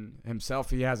hasn't been himself.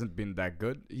 He hasn't been that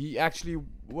good. He actually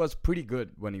was pretty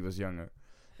good when he was younger.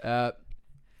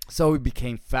 So he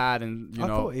became fat, and I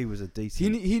thought he was a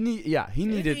decent. he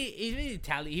needed. He's really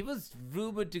Italian. He was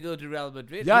rumored to go to Real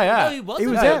Madrid. Yeah. No, he was He at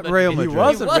was Real at Real Madrid. Madrid. He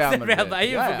was He at was Real at Real Madrid. Madrid. I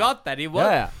even Yeah. forgot that. He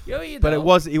was. Yeah. but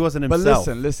he wasn't But himself.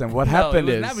 listen. What happened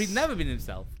is he's never been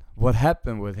himself. what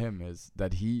happened with him is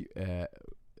that he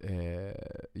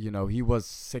was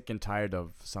sick and tired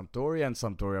of Sampdoria, and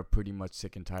Sampdoria pretty much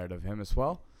sick and tired of him as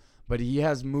well. But he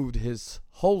has moved his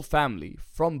whole family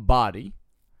from Bari.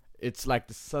 It's like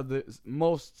the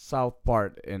most south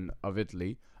part of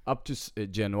Italy, up to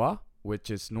Genoa, which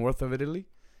is north of Italy.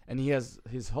 And he has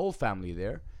his whole family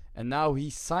there. And now he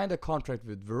signed a contract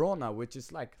with Verona, which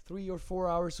is like 3 or 4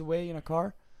 hours away in a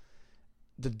car.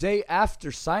 The day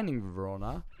after signing with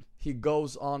Verona, he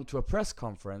goes on to a press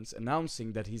conference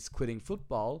announcing that he's quitting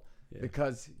football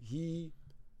because he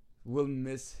will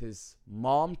miss his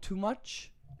mom too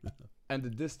much and the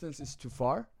distance is too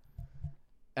far.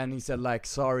 And he said, like,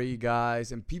 sorry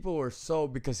guys, and people were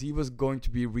because he was going to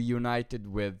be reunited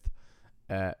with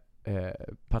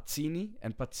Pazzini,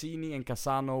 and Pazzini and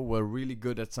Cassano were really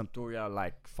good at Sampdoria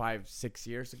like 5-6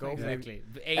 years ago. Exactly.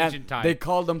 The And ancient time. they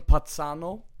called them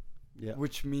Pazzano, Yeah.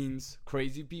 which means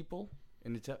crazy people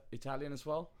in Italian as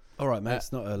well. All right, mate.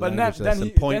 It's not a but language then lesson. he-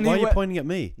 then Why he are you went- pointing at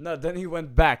me? No, then he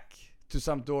went back to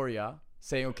Sampdoria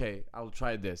saying, okay, I'll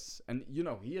try this. And,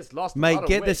 he has lost a lot Mate, of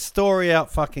get weight. this story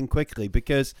out fucking quickly,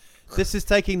 because this is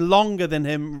taking longer than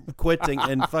him quitting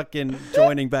and fucking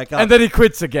joining back up. And then he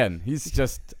quits again. He's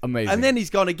just amazing. And then he's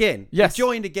gone again. Yes. He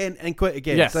joined again and quit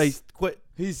again. Yes. So he's quit.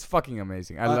 He's fucking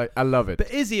amazing. I love it.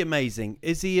 But is he amazing?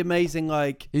 Is he amazing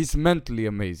like... He's mentally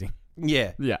amazing.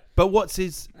 Yeah. Yeah. But what's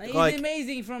his... He's like,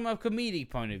 amazing from a comedic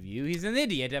point of view. He's an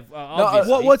idiot,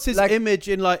 obviously. what's his image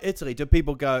in like Italy? Do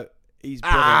people go, he's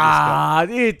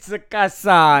brilliant, it's a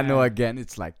Cassano again.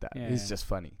 It's like that. Yeah. He's just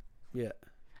funny. this guy? Yeah.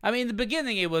 I mean, in the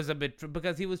beginning it was a bit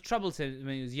because he was troublesome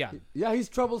when he was young. Yeah, he's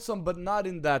troublesome, but not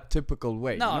in that typical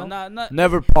way. No, you know? no,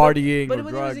 Never partying But or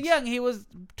when drugs. he was young, he was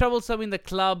troublesome in the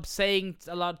club, saying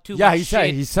a lot too Yeah, much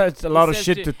shit. he said a lot of says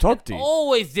shit to talk to you.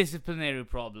 Always disciplinary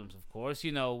problems, of course,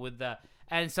 with the...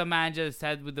 And some managers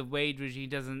said with the wage regime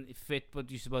doesn't fit what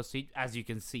you're supposed to eat, as you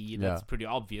can see. That's pretty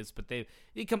obvious. But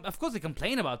of course, they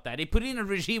complain about that. They put in a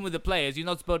regime with the players. You're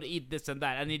not supposed to eat this and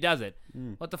that, and he does it.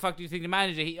 What the fuck do you think the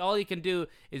manager? All he can do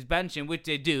is bench him, which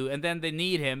they do, and then they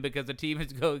need him because the team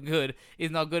is going good. He's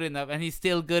not good enough, and he's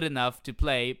still good enough to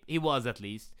play. He was at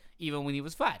least, even when he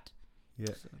was fat.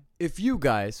 Yeah. If you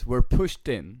guys were pushed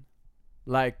in,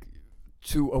 like,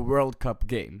 to a World Cup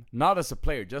game, not as a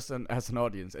player, just as an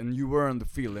audience, and you were on the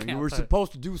field and you were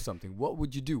supposed to do something, what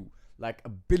would you do? Like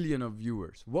 1 billion of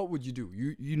viewers, what would you do?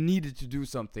 You needed to do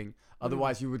something,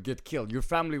 otherwise you would get killed. Your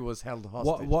family was held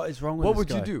hostage. What is wrong with What this would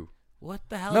guy? you do? What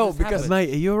the hell? No, just because happened?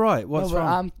 Mate, are you alright? What's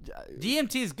wrong?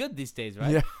 DMT is good these days,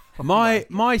 right? Yeah.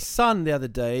 My son the other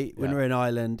day when Yeah. we were in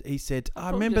Ireland, he said, "I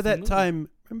Probably remember just a that movie. time.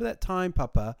 Remember that time,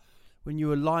 Papa, when you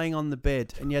were lying on the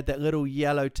bed and you had that little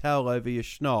yellow towel over your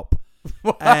schnopp,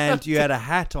 and you had a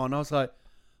hat on." I was like,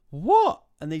 "What?"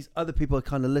 And these other people are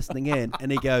kind of listening in,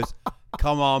 and he goes,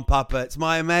 "Come on, Papa, it's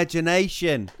my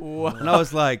imagination." And I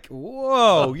was like,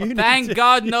 "Whoa!" Thank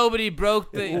God nobody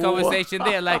broke the conversation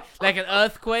there, like an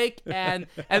earthquake, and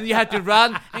you had to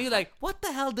run, and you're like, "What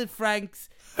the hell did Frank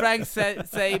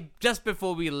say just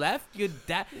before we left? You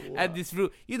at this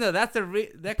room, that's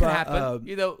that could happen.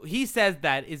 He says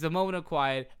that is a moment of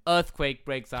quiet, earthquake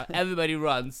breaks out, everybody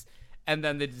runs." And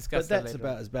then they discuss But that that's later.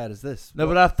 about as bad as this. No,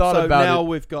 but I thought about it. So now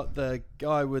we've got the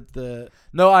guy with the...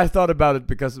 No, I thought about it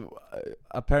because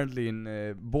apparently in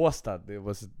Båstad there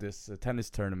was this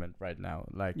tennis tournament right now,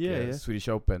 like Swedish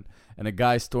Open, and a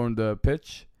guy stormed the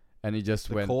pitch and he just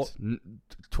went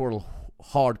total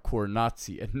hardcore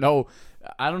Nazi. And no,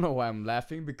 I don't know why I'm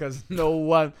laughing, because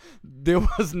there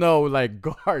was no like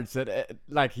guards.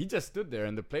 Like he just stood there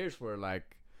and the players were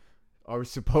like, "Are we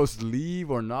supposed to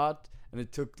leave or not?" And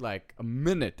it took like a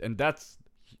minute, and that's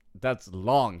a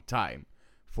long time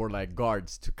for like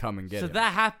guards to come and get him. So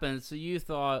that happened. So you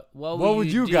thought, what would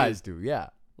you guys do? Yeah.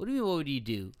 What do you mean? What would you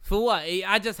do? For what?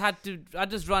 I just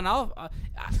run off.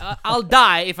 I'll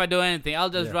die if I do anything. I'll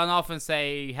just run off and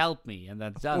say, "Help me," and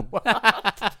that's done.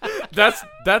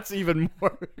 That's even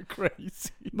more crazy.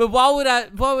 But what would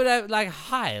I like?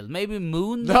 Heil? Maybe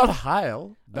moon? Not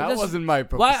Heil. That wasn't my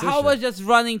proposition. How was just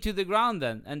running to the ground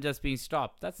then and just being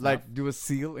stopped? That's like do a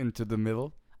seal into the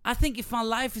middle. I think if my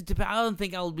life is dependent, I don't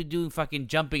think I'll be doing fucking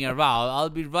jumping around. I'll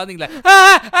be running like,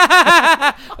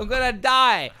 I'm gonna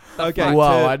die. Okay.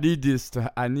 Wow, I need this to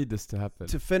happen.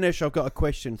 To finish, I've got a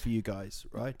question for you guys,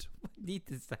 right? Need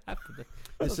this to happen.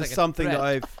 This is something that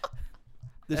I've...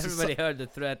 Everybody heard the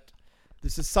threat.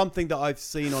 This is something that I've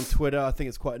seen on Twitter. I think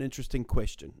it's quite an interesting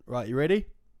question. Right, you ready?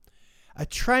 A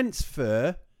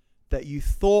transfer that you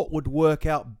thought would work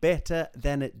out better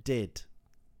than it did.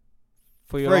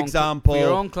 For example, for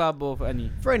your own club or for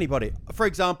any? For anybody. For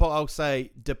example, I'll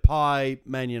say Depay,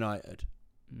 Man United.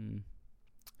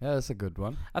 Yeah, that's a good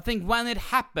one. I think when it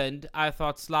happened, I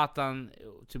thought Zlatan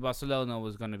to Barcelona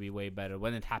was going to be way better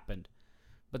when it happened.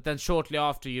 But then shortly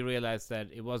after, you realize that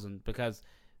it wasn't, because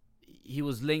he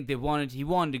was linked. He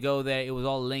wanted to go there. It was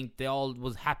all linked. They all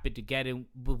was happy to get him,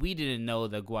 but we didn't know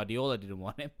that Guardiola didn't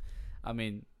want him. I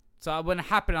mean, so when it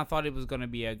happened, I thought it was going to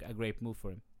be a great move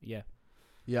for him. Yeah.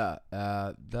 Yeah,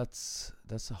 that's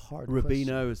a hard Rubino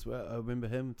question. as well. I remember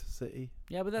him to City.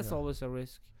 Yeah, but that's always a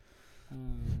risk.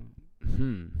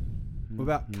 What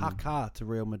about Kaká to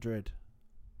Real Madrid?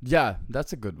 Yeah,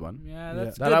 that's a good one. Yeah,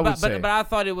 that's That good. I would say. But I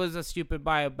thought it was a stupid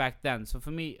buy back then. So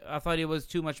for me, I thought it was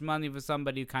too much money for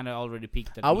somebody who kind of already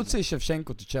peaked at I would Milan. say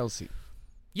Shevchenko to Chelsea.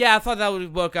 Yeah, I thought that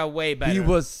would work out way better. He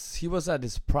was at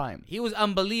his prime. He was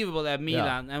unbelievable at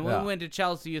Milan, and when we went to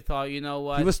Chelsea, you thought, you know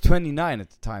what? He was 29 at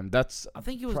the time. I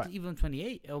think he was even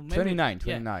 28. Or maybe, 29.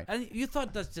 Yeah. And you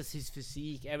thought that's just his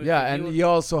physique. Everything. Yeah, and he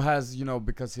also has,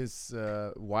 because his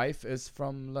wife is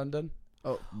from London.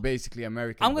 Oh, basically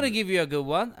American. I'm going to give you a good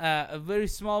one. A very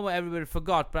small one everybody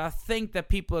forgot, but I think that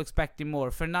people are expecting more.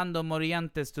 Fernando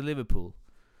Morientes to Liverpool.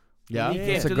 Yeah, When he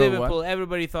came to Liverpool,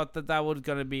 everybody thought that was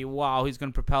going to be, wow, he's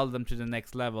going to propel them to the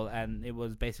next level, and it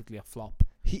was basically a flop.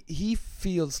 He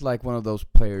feels like one of those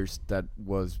players that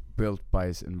was built by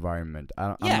his environment.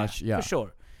 I'm not for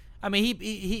sure. I mean,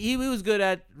 he was good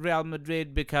at Real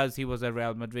Madrid because he was at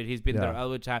Real Madrid. He's been there all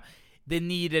the time. They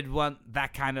needed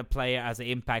that kind of player as an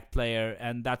impact player,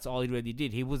 and that's all he really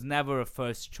did. He was never a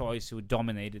first choice who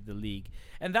dominated the league,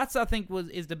 and that's, I think,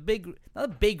 is the not a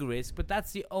big risk, but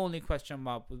that's the only question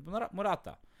mark with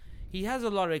Morata. He has a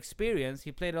lot of experience.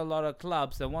 He played a lot of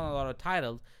clubs and won a lot of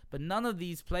titles, but none of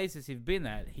these places he's been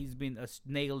at, he's been a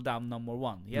nailed down number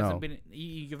one. He hasn't been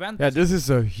Juventus. Yeah, this is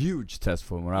a huge test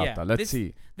for Morata. Let's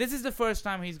see. This is the first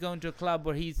time he's going to a club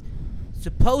where he's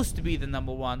supposed to be the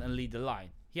number one and lead the line.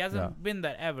 He hasn't been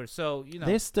that ever, so,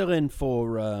 They're still in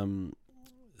for,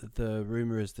 the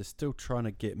rumour is they're still trying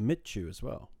to get Michu as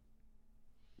well.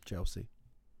 Chelsea.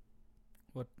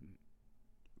 What?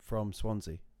 From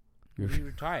Swansea. He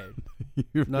retired.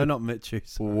 No, not Michu.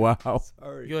 Wow.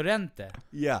 Sorry. Llorente.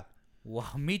 Yeah.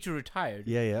 Wow, Michu retired.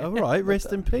 Yeah. All right,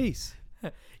 rest in peace.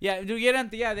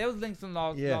 Llorente, there was links on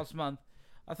last month.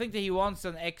 I think that he wants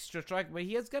an extra strike, but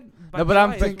he has got. No, but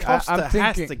I'm thinking Costa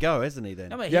has to go, isn't he? Then.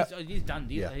 No, but he's done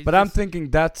deal. Yeah. But I'm thinking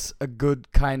that's a good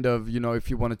kind of, if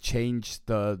you want to change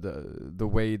the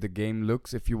way the game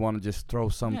looks, if you want to just throw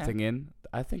something in,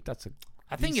 I think that's a.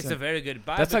 I think it's a very good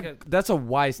buy. That's a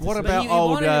wise decision. What about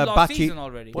old Bachi?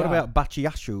 What about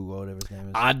Bachiashu or whatever his name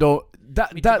is? I don't.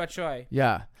 Batshuayi.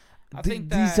 Yeah. I think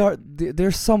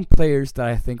there's some players that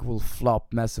I think will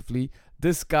flop massively.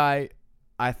 This guy,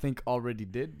 I think already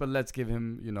did, but let's give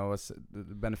him,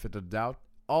 the benefit of the doubt.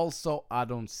 Also, I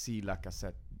don't see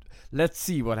Lacazette. Let's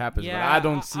see what happens, but I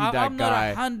don't see that guy.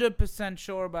 I'm not 100%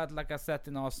 sure about Lacazette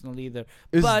in Arsenal either.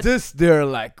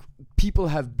 People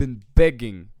have been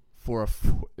begging for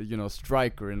a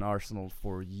striker in Arsenal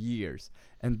for years,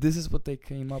 and this is what they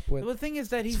came up with. The thing is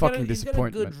that he's got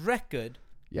a good record.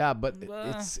 Yeah, but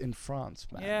it's in France,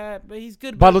 man. Yeah, but he's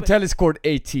good. Balotelli scored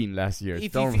 18 last year.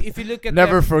 If you look at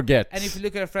never forget. And if you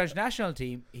look at the French national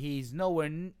team, he's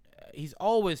he's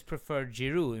always preferred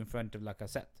Giroud in front of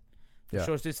Lacazette. For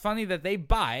sure. So it's funny that they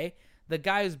buy the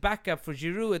guy who's backup for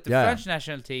Giroud at the French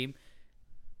national team.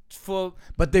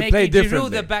 But they play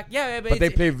differently. But they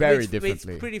play very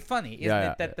differently. It's pretty funny, isn't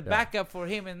it? That the backup for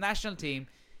him in the national team,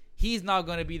 he's not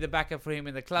going to be the backup for him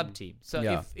in the club team.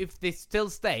 So if they still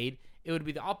stayed, it would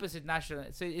be the opposite national.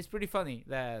 So it's pretty funny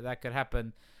that could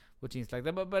happen with teams like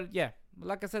that. But yeah,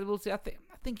 like I said, we'll see. I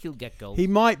think he'll get goals. He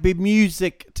might be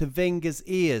music to Wenger's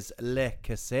ears, Le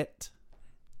Cassette.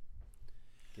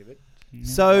 Give it.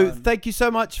 So thank you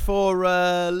so much for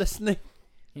listening.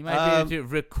 He might be able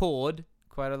to record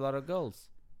quite a lot of goals.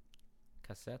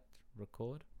 Cassette,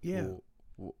 record. Yeah.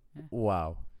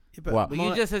 Wow. Yeah, but wow. But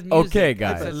you just said music. Okay,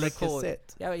 guys. Le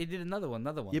Cassette. Yeah, but you did another one.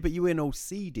 Yeah, but you went all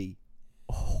CD.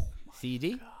 Oh,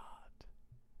 CD? God.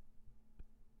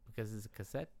 Because it's a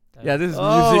cassette? Yeah, this is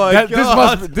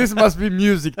music. This must be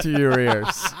music to your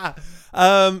ears.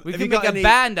 We can make a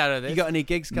band out of this. You got any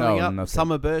gigs coming up? Nothing.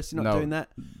 Summerburst, you're not doing that?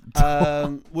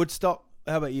 Woodstock,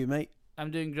 how about you, mate?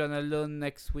 I'm doing Gröna Lund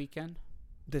next weekend.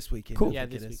 This weekend. Cool. Yeah,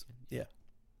 this weekend. Yeah.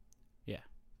 Yeah.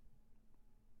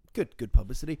 Good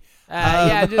publicity.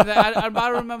 I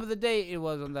remember the day it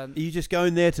was on that. Are you just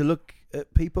going there to look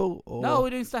at people? Or? No,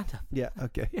 we're doing stand-up. Yeah,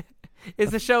 okay.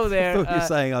 It's a show there. I thought you were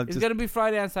saying it's going to be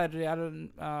Friday and Saturday. I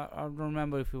don't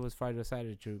remember if it was Friday or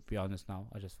Saturday, to be honest now.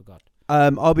 I just forgot.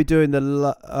 I'll be doing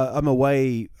I'm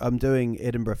away. I'm doing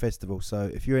Edinburgh Festival. So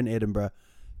if you're in Edinburgh,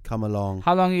 come along.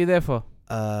 How long are you there for?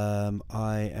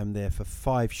 I am there for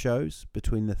 5 shows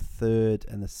between the 3rd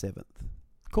and the 7th.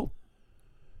 Cool.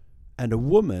 And a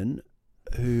woman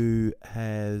who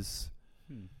has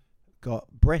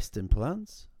got breast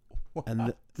implants. What?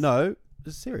 And no,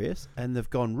 it's serious. And they've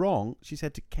gone wrong. She's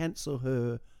had to cancel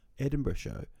her Edinburgh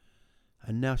show.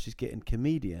 And now she's getting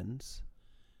comedians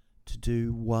to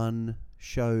do 1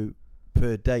 show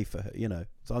per day for her,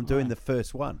 So I'm doing the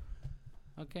first one.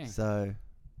 Okay. So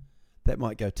that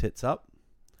might go tits up.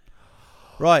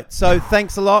 Right, so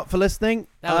thanks a lot for listening.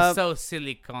 That was so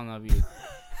silicone of you.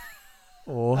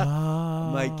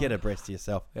 Wow. Mate, get a breast to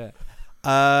yourself. Yeah.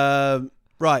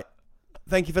 Right.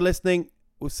 Thank you for listening.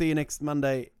 We'll see you next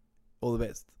Monday. All the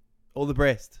best. All the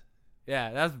best.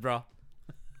 Yeah, that's bro.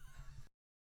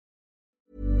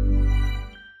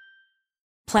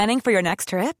 Planning for your next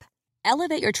trip?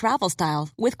 Elevate your travel style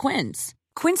with Quince.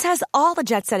 Quince has all the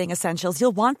jet-setting essentials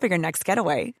you'll want for your next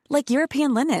getaway, like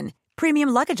European linen, premium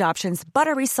luggage options,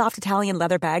 buttery soft Italian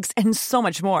leather bags, and so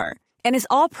much more. and is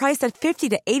all priced at 50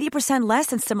 to 80% less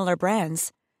than similar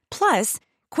brands. Plus,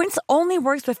 Quince only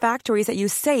works with factories that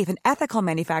use safe and ethical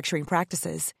manufacturing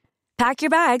practices. Pack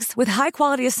your bags with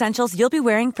high-quality essentials you'll be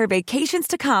wearing for vacations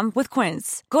to come with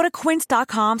Quince. Go to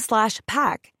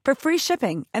quince.com/pack for free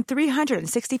shipping and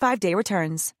 365-day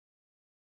returns.